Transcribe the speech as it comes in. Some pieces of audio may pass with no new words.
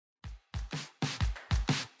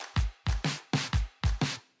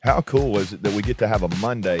How cool is it that we get to have a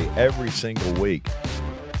Monday every single week?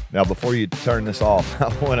 Now, before you turn this off, I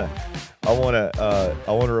want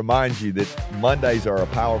to remind you that Mondays are a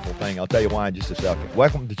powerful thing. I'll tell you why in just a second.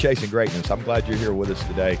 Welcome to Chasing Greatness. I'm glad you're here with us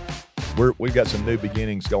today. We've got some new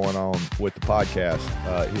beginnings going on with the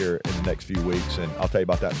podcast here in the next few weeks, and I'll tell you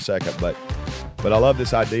about that in a second. But I love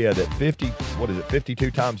this idea that 52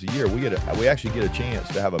 times a year we actually get a chance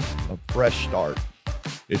to have a fresh start.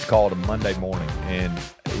 It's called a Monday morning, and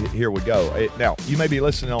here we go. Now, you may be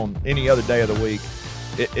listening on any other day of the week.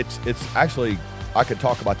 It's actually, I could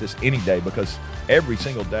talk about this any day because every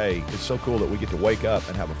single day is so cool that we get to wake up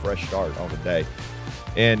and have a fresh start on the day.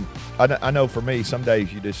 And I know for me, some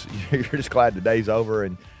days you're just glad the day's over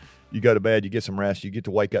and you go to bed, you get some rest, you get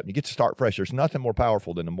to wake up, and you get to start fresh. There's nothing more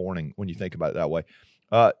powerful than the morning when you think about it that way.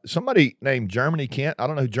 Somebody named Germany Kent, I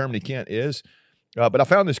don't know who Germany Kent is, but I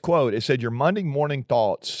found this quote. It said, "Your Monday morning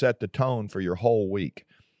thoughts set the tone for your whole week.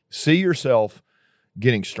 See yourself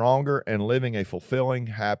getting stronger and living a fulfilling,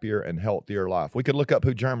 happier, and healthier life." We could look up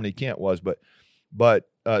who Germany Kent was, but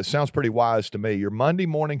it sounds pretty wise to me. Your Monday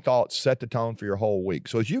morning thoughts set the tone for your whole week.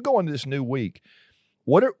 So as you go into this new week,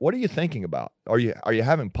 what are you thinking about? Are you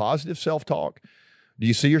having positive self-talk? Do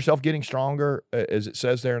you see yourself getting stronger, as it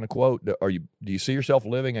says there in the quote? Do you see yourself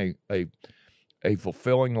living a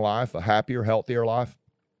fulfilling life, a happier, healthier life?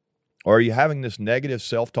 Or are you having this negative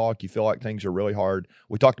self-talk? You feel like things are really hard.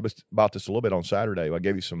 We talked about this a little bit on Saturday. I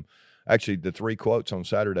gave you the 3 quotes on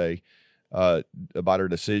Saturday about our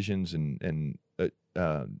decisions and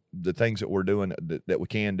the things that we're doing that we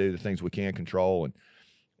can do, the things we can control,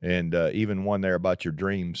 and even one there about your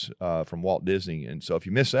dreams from Walt Disney. And so if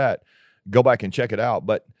you miss that, go back and check it out.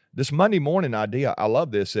 But this Monday morning idea, I love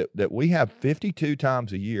this, that we have 52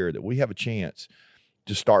 times a year that we have a chance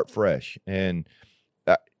to start fresh. And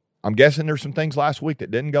I'm guessing there's some things last week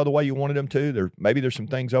that didn't go the way you wanted them to. Maybe there's some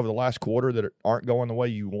things over the last quarter that aren't going the way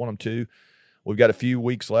you want them to. We've got a few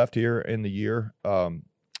weeks left here in the year, and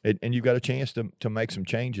you've got a chance to make some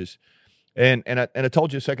changes. And I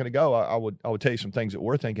told you a second ago, I would tell you some things that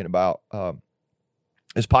we're thinking about.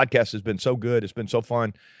 This podcast has been so good. It's been so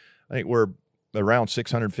fun. I think we're around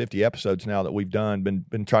 650 episodes now that we've done.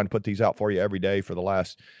 Been trying to put these out for you every day for the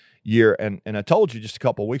last year. And I told you just a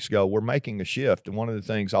couple of weeks ago, we're making a shift. And one of the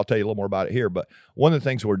things, I'll tell you a little more about it here, but one of the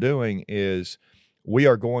things we're doing is we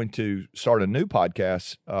are going to start a new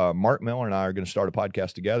podcast. Mark Miller and I are going to start a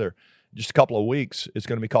podcast together just a couple of weeks. It's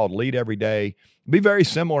going to be called Lead Every Day. Be very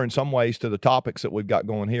similar in some ways to the topics that we've got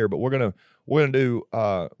going here, but we're going to do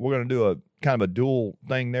a kind of a dual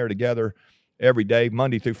thing there together every day,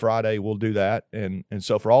 Monday through Friday. We'll do that. And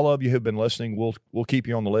so for all of you who've been listening, we'll keep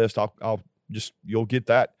you on the list. You'll get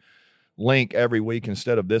that link every week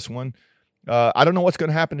instead of this one. I don't know what's going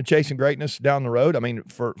to happen to Chasing Greatness down the road. I mean,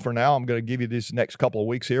 for now, I'm going to give you these next couple of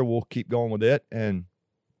weeks here. We'll keep going with it. And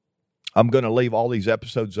I'm going to leave all these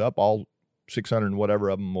episodes up. All 600 and whatever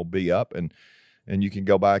of them will be up. And you can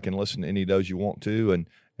go back and listen to any of those you want to. And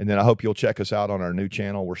then I hope you'll check us out on our new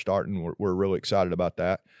channel. We're starting. We're really excited about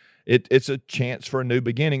that. It's a chance for a new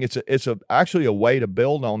beginning. It's actually a way to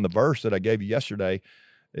build on the verse that I gave you yesterday.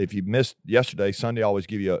 If you missed yesterday, Sunday I always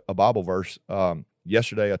give you a Bible verse.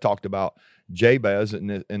 Yesterday I talked about Jabez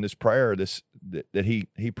in this prayer that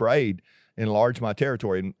he prayed, enlarge my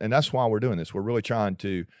territory, and that's why we're doing this. We're really trying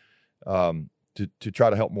to try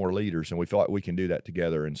to help more leaders, and we feel like we can do that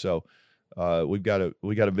together. And so we got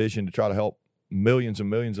a vision to try to help millions and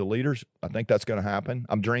millions of leaders. I think that's going to happen.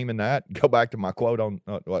 I'm dreaming that. Go back to my quote on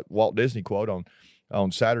Walt Disney quote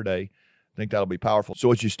on Saturday. I think that'll be powerful. So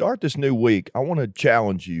as you start this new week, I want to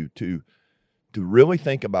challenge you to really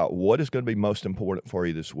think about what is going to be most important for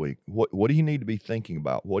you this week. What do you need to be thinking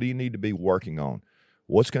about? What do you need to be working on?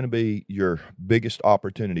 What's going to be your biggest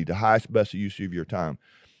opportunity, the highest, best use of your time?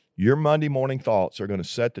 Your Monday morning thoughts are going to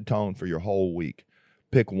set the tone for your whole week.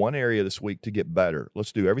 Pick one area this week to get better.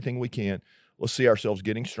 Let's do everything we can. Let's see ourselves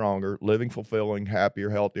getting stronger, living fulfilling,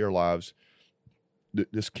 happier, healthier lives.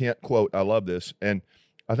 This Kent quote, I love this. And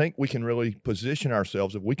I think we can really position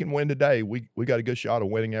ourselves. If we can win today, we got a good shot of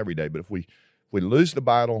winning every day. But if we lose the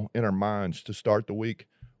battle in our minds to start the week,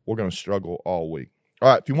 we're going to struggle all week. All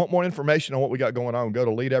right, if you want more information on what we got going on, go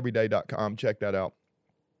to leadeveryday.com. Check that out.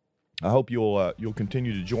 I hope you'll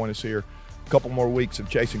continue to join us here. A couple more weeks of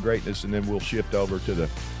Chasing Greatness, and then we'll shift over to the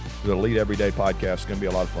Lead Everyday podcast. It's going to be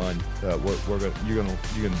a lot of fun. You're going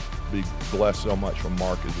to be blessed so much from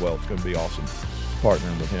Mark as well. It's going to be awesome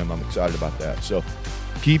partnering with him. I'm excited about that. So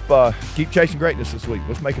keep chasing greatness this week.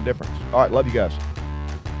 Let's make a difference. All right, love you guys.